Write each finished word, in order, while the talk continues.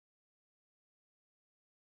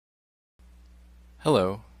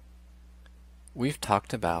Hello. We've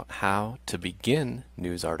talked about how to begin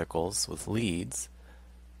news articles with leads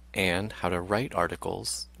and how to write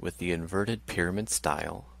articles with the inverted pyramid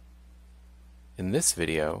style. In this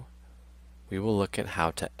video, we will look at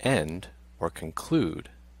how to end or conclude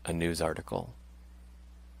a news article.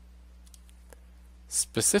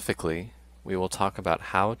 Specifically, we will talk about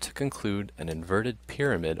how to conclude an inverted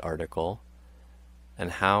pyramid article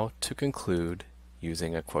and how to conclude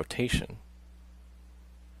using a quotation.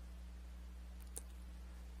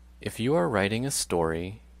 If you are writing a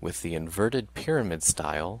story with the inverted pyramid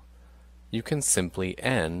style, you can simply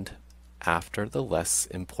end after the less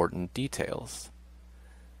important details.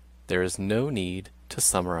 There is no need to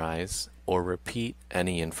summarize or repeat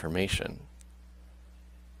any information.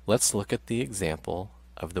 Let's look at the example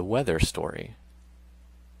of the weather story.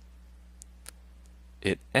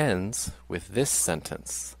 It ends with this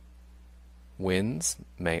sentence: "Winds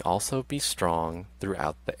may also be strong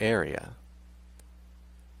throughout the area."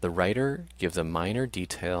 The writer gives a minor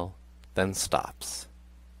detail, then stops.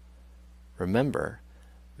 Remember,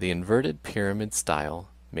 the inverted pyramid style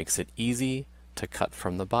makes it easy to cut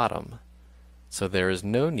from the bottom, so there is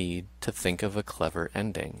no need to think of a clever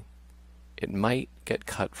ending. It might get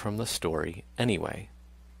cut from the story anyway.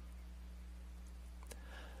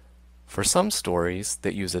 For some stories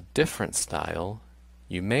that use a different style,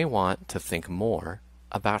 you may want to think more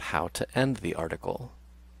about how to end the article.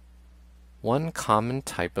 One common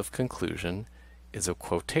type of conclusion is a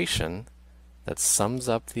quotation that sums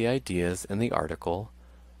up the ideas in the article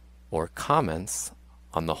or comments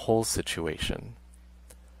on the whole situation.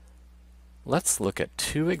 Let's look at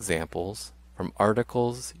two examples from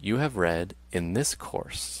articles you have read in this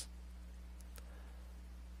course.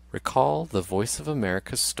 Recall the Voice of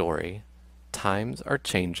America's story, "Times Are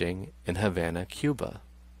Changing in Havana, Cuba."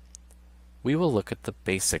 We will look at the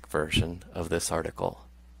basic version of this article.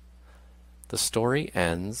 The story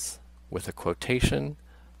ends with a quotation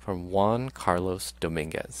from Juan Carlos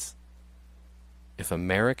Dominguez. "If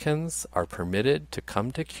Americans are permitted to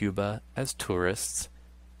come to Cuba as tourists,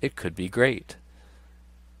 it could be great.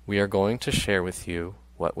 We are going to share with you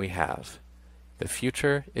what we have. The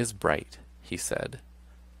future is bright," he said.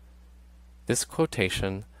 This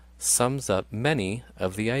quotation sums up many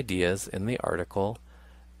of the ideas in the article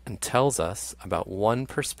and tells us about one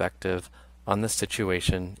perspective on the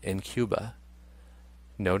situation in Cuba.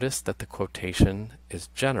 Notice that the quotation is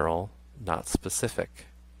general, not specific.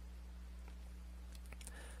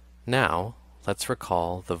 Now, let's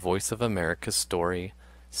recall the Voice of America's story,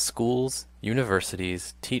 "Schools,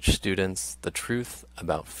 Universities Teach Students the Truth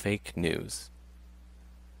About Fake News."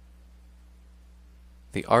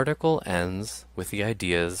 The article ends with the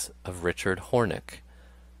ideas of Richard Hornick,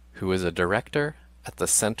 who is a director at the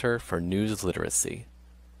Center for News Literacy.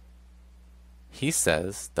 He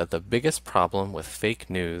says that the biggest problem with fake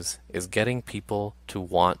news is getting people to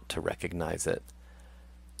want to recognize it.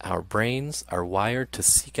 Our brains are wired to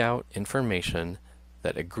seek out information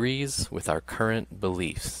that agrees with our current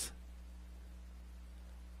beliefs.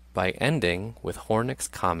 By ending with Hornick's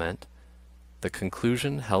comment, the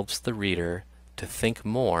conclusion helps the reader to think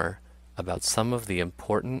more about some of the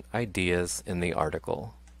important ideas in the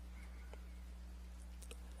article.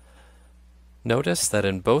 Notice that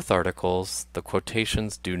in both articles, the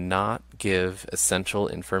quotations do not give essential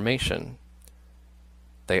information.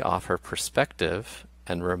 They offer perspective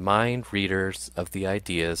and remind readers of the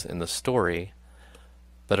ideas in the story,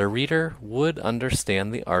 but a reader would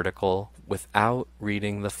understand the article without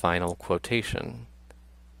reading the final quotation.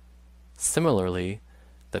 Similarly,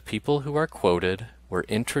 the people who are quoted were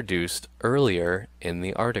introduced earlier in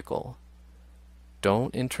the article.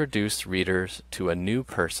 Don't introduce readers to a new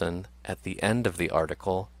person at the end of the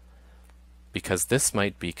article, because this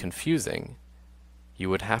might be confusing.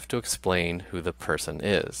 You would have to explain who the person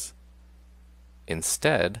is.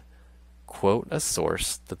 Instead, quote a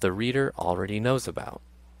source that the reader already knows about.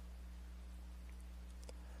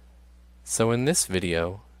 So in this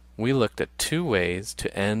video, we looked at two ways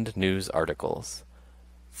to end news articles.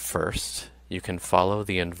 First, you can follow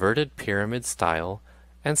the inverted pyramid style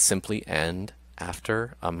and simply end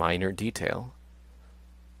after a minor detail.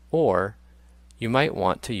 Or, you might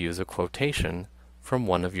want to use a quotation from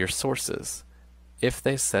one of your sources if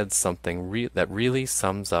they said something that really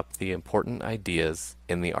sums up the important ideas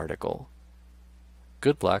in the article.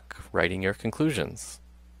 Good luck writing your conclusions.